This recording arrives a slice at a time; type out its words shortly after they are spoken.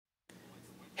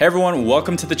Hey everyone,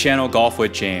 welcome to the channel Golf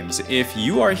with James. If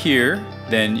you are here,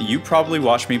 then you probably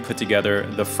watched me put together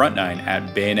the front nine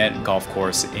at Bayonet Golf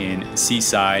Course in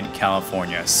Seaside,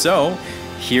 California. So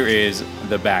here is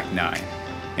the back nine.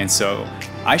 And so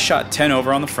I shot 10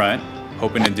 over on the front,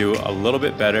 hoping to do a little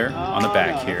bit better on the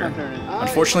back here.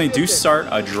 Unfortunately, do start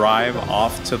a drive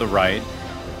off to the right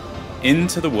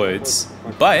into the woods,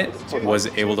 but was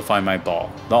able to find my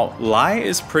ball. The lie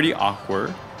is pretty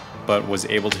awkward, but was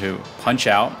able to punch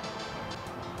out,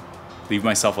 leave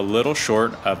myself a little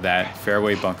short of that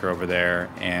fairway bunker over there,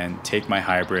 and take my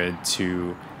hybrid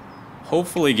to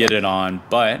hopefully get it on,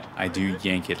 but I do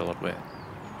yank it a little bit.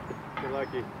 You're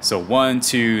lucky. So 1,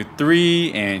 2,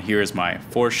 3, and here's my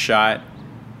fourth shot,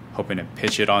 hoping to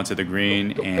pitch it onto the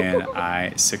green, and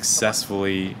I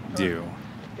successfully do.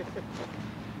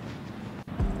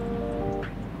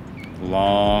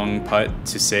 Long putt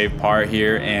to save par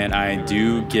here, and I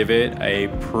do give it a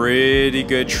pretty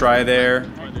good try there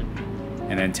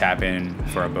and then tap in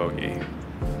for a bogey.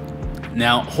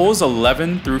 Now, holes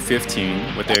 11 through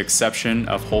 15, with the exception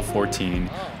of hole 14,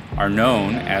 are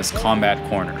known as Combat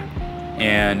Corner,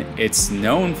 and it's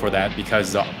known for that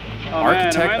because the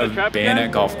architect of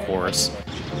Bayonet Golf Course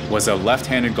was a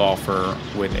left-handed golfer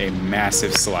with a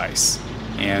massive slice.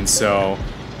 And so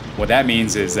what that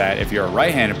means is that if you're a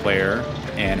right-handed player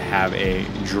and have a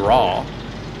draw,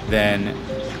 then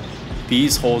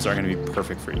these holes are going to be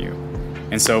perfect for you.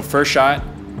 And so first shot,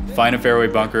 find a fairway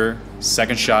bunker.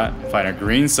 Second shot, find a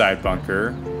greenside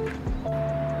bunker.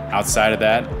 Outside of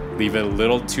that, leave it a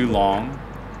little too long.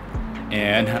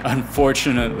 And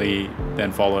unfortunately,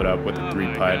 then followed up with a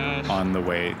 3-putt on the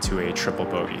way to a triple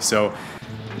bogey. So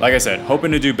like I said,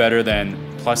 hoping to do better than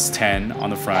plus 10 on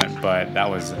the front, but that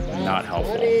was not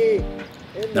helpful.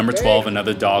 Number 12,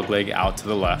 another dog leg out to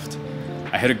the left.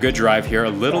 I hit a good drive here, a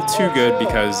little too good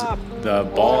because the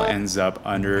ball ends up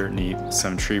underneath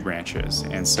some tree branches.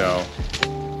 And so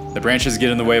the branches get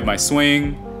in the way of my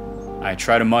swing. I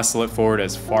try to muscle it forward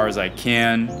as far as I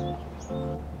can,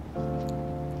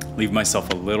 leave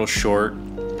myself a little short,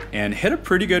 and hit a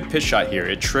pretty good pitch shot here.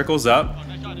 It trickles up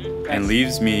and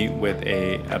leaves me with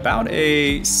about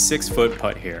a 6-foot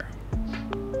putt here.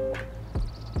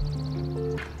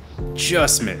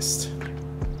 Just missed.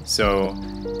 So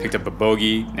picked up a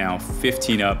bogey, now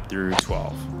 15 up through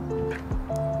 12.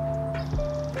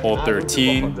 Hole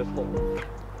 13.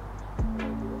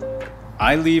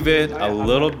 I leave it a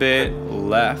little bit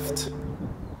left.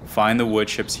 Find the wood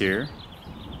chips here.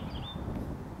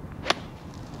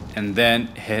 And then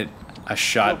hit a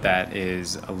shot that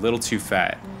is a little too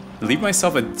fat. Leave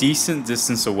myself a decent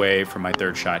distance away from my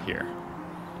third shot here.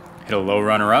 Hit a low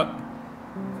runner up.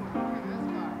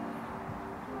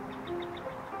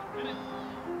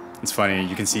 It's funny,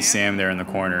 you can see Sam there in the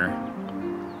corner.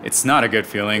 It's not a good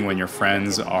feeling when your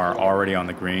friends are already on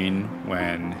the green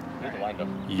when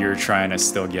you're trying to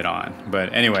still get on.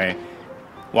 But anyway,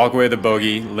 walk away with a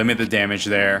bogey, limit the damage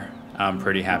there. I'm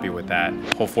pretty happy with that.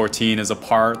 Hole 14 is a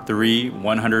par 3,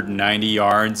 190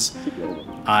 yards.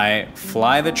 I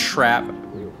fly the trap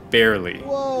barely,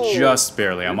 whoa, just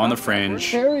barely. I'm on the fringe.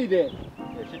 Carried it.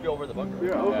 It should be over the bunker.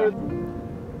 Yeah, over.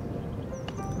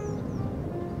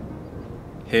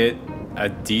 Hit a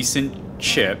decent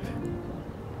chip.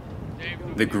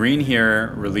 The green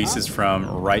here releases from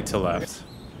right to left.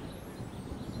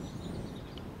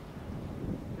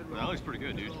 That looks pretty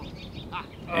good, dude.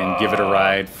 And give it a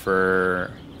ride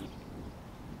for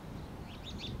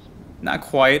not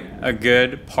quite a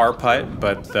good par putt,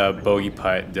 but the bogey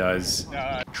putt does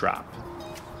drop.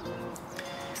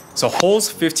 So holes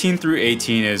 15 through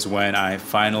 18 is when I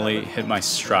finally hit my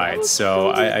stride.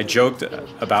 So I joked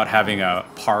about having a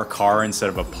par car instead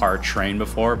of a par train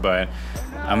before, but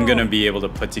I'm gonna be able to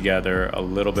put together a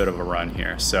little bit of a run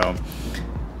here. So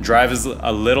drive is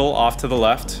a little off to the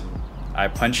left. I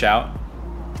punch out,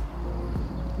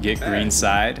 get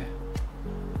greenside,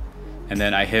 and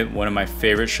then I hit one of my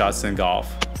favorite shots in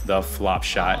golf, the flop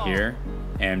shot here,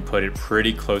 and put it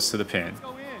pretty close to the pin.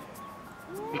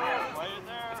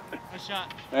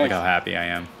 Look how happy I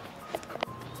am.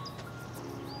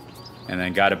 And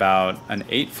then got about an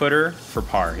 8-footer for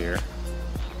par here.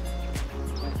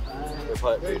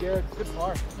 Very good. Good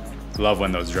par. Love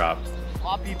when those drop.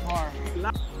 Floppy par.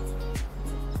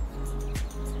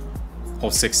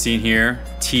 Hole 16 here,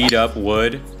 teed up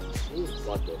wood.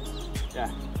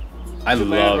 Yeah. I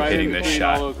love hitting this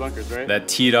shot. All those bunkers, right? That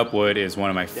teed up wood is one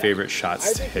of my favorite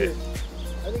shots to hit.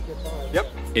 I think you're fine. Yep.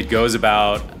 It goes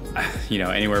about, you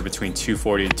know, anywhere between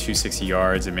 240 and 260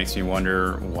 yards. It makes me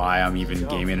wonder why I'm even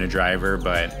gaming a driver,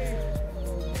 but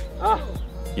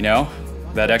you know,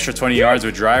 that extra 20 yards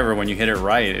with driver when you hit it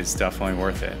right is definitely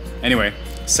worth it. Anyway,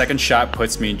 second shot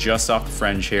puts me just off the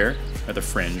fringe here, or the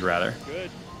fringe rather,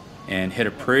 and hit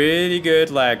a pretty good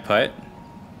lag putt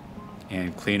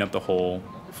and clean up the hole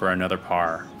for another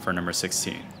par for number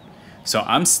 16. So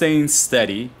I'm staying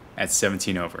steady at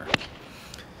 17 over.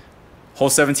 Hole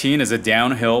 17 is a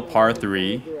downhill par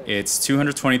 3. It's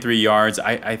 223 yards.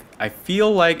 I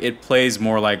feel like it plays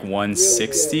more like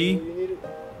 160.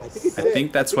 I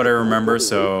think that's what I remember,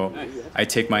 so I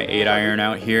take my 8-iron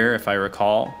out here if I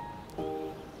recall.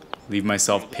 Leave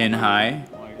myself pin high.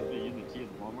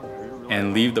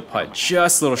 And leave the putt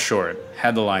just a little short.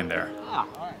 Had the line there.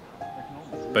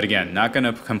 But again, not going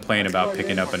to complain about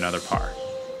picking up another par.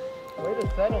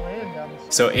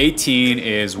 So 18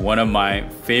 is one of my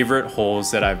favorite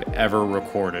holes that I've ever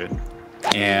recorded.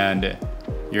 And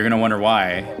you're gonna wonder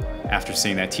why after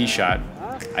seeing that tee shot.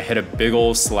 I hit a big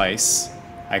old slice,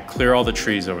 I clear all the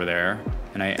trees over there,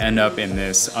 and I end up in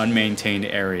this unmaintained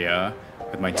area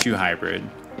with my 2 hybrid.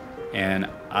 And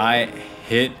I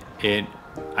hit it,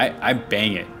 I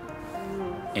bang it,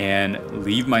 and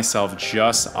leave myself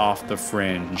just off the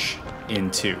fringe in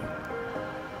 2.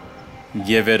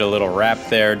 Give it a little wrap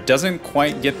there. Doesn't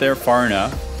quite get there far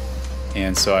enough.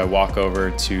 And so I walk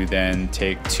over to then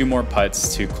take 2 more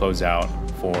putts to close out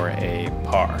for a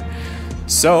par.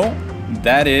 So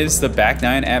that is the back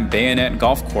 9 at Bayonet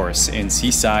Golf Course in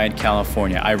Seaside,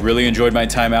 California. I really enjoyed my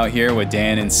time out here with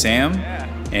Dan and Sam.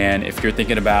 And if you're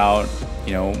thinking about,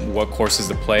 you know, what courses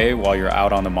to play while you're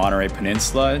out on the Monterey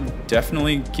Peninsula,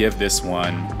 definitely give this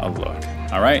one a look.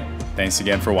 All right, thanks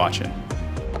again for watching.